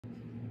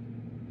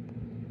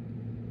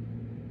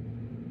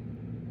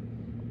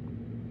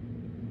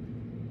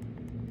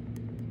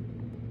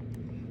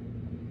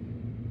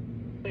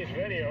This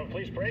video of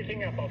police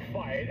breaking up a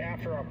fight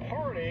after a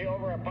party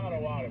over at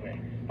Potawatomi.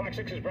 Fox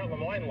 6's Brett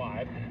Lemoyne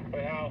live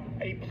with how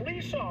a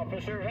police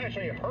officer was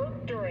actually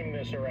hurt during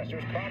this arrest. It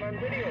was caught on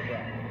video,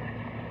 Brett.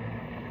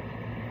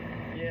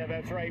 Yeah,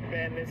 that's right,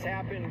 Ben. This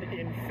happened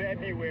in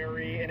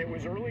February, and it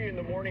was early in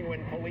the morning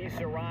when police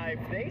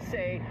arrived. They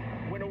say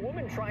when a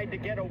woman tried to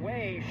get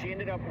away, she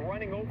ended up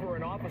running over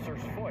an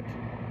officer's foot.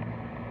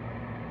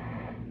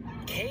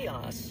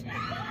 Chaos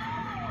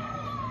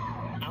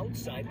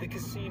outside the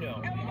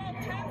casino. You have about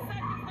 10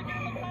 seconds to get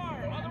in the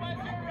car, otherwise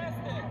you're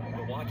arrested.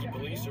 Milwaukee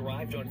police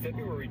arrived on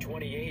February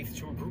 28th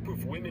to a group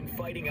of women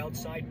fighting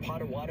outside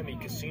Potawatomi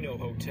Casino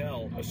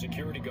Hotel. A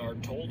security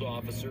guard told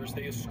officers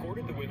they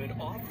escorted the women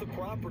off the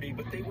property,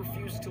 but they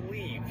refused to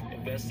leave.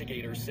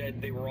 Investigators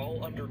said they were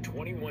all under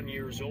 21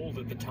 years old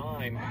at the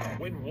time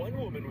when one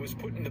woman was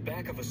put in the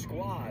back of a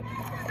squad.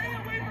 Stay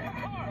away from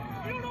the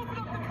car. You don't open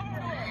up the car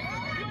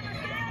door. You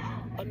understand?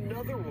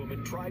 Another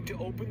woman tried to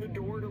open the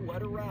door to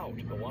let her out.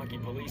 Milwaukee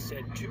police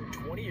said two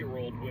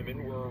 20-year-old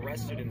women were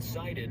arrested and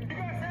cited. You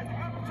guys had the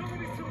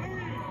opportunities to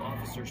leave.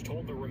 Officers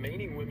told the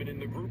remaining women in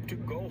the group to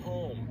go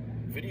home.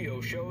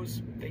 Video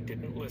shows they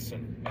didn't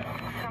listen.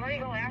 Somebody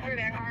go after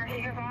that car.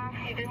 He took off.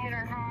 He didn't hit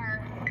our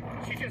car.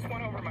 She just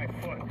went over my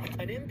foot.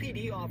 An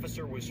MPD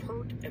officer was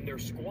hurt and their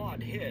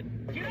squad hit.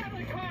 Get out of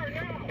the car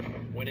now!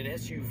 When an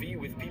SUV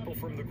with people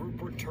from the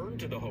group returned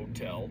to the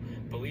hotel,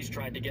 police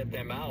tried to get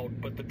them out,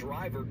 but the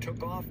driver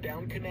took off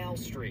down Canal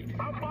Street.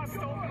 I'll bust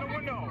open the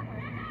window.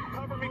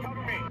 Cover me,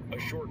 cover me. A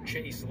short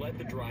chase led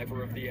the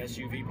driver of the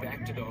SUV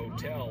back to the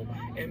hotel.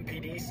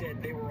 MPD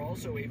said they were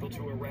also able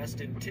to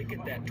arrest and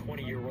ticket that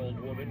 20-year-old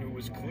woman who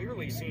was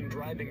clearly seen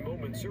driving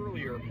moments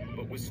earlier,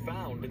 but was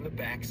found in the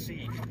back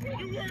seat.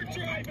 You were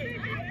driving.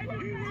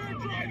 You were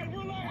driving.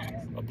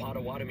 Relax. A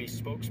Potawatomi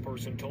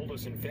spokesperson told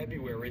us in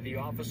February the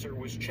officer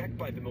was checked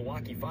by the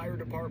Milwaukee Fire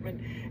Department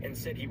and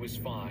said he was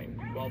fine.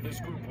 While this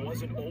group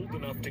wasn't old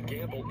enough to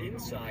gamble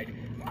inside,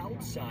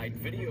 outside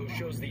video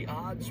shows the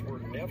odds were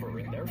never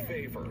in their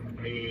favor.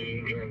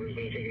 The driver's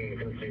being taken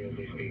into custody as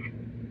we speak.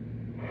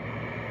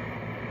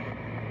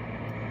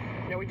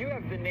 Now, we do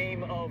have the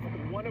name of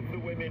one of the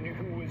women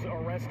who was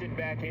arrested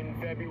back in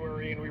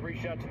February, and we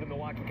reached out to the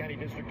Milwaukee County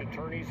District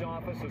Attorney's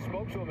Office. A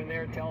spokeswoman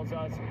there tells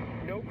us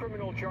no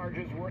criminal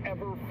charges were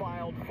ever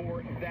filed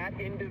for that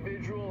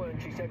individual,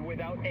 and she said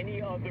without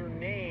any other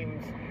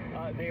names,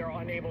 they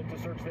are unable to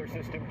search their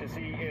system to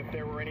see if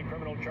there were any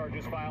criminal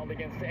charges filed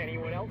against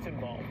anyone else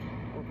involved.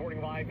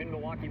 Reporting live in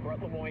Milwaukee,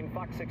 Brett Lemoyne,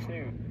 Fox 6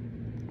 News.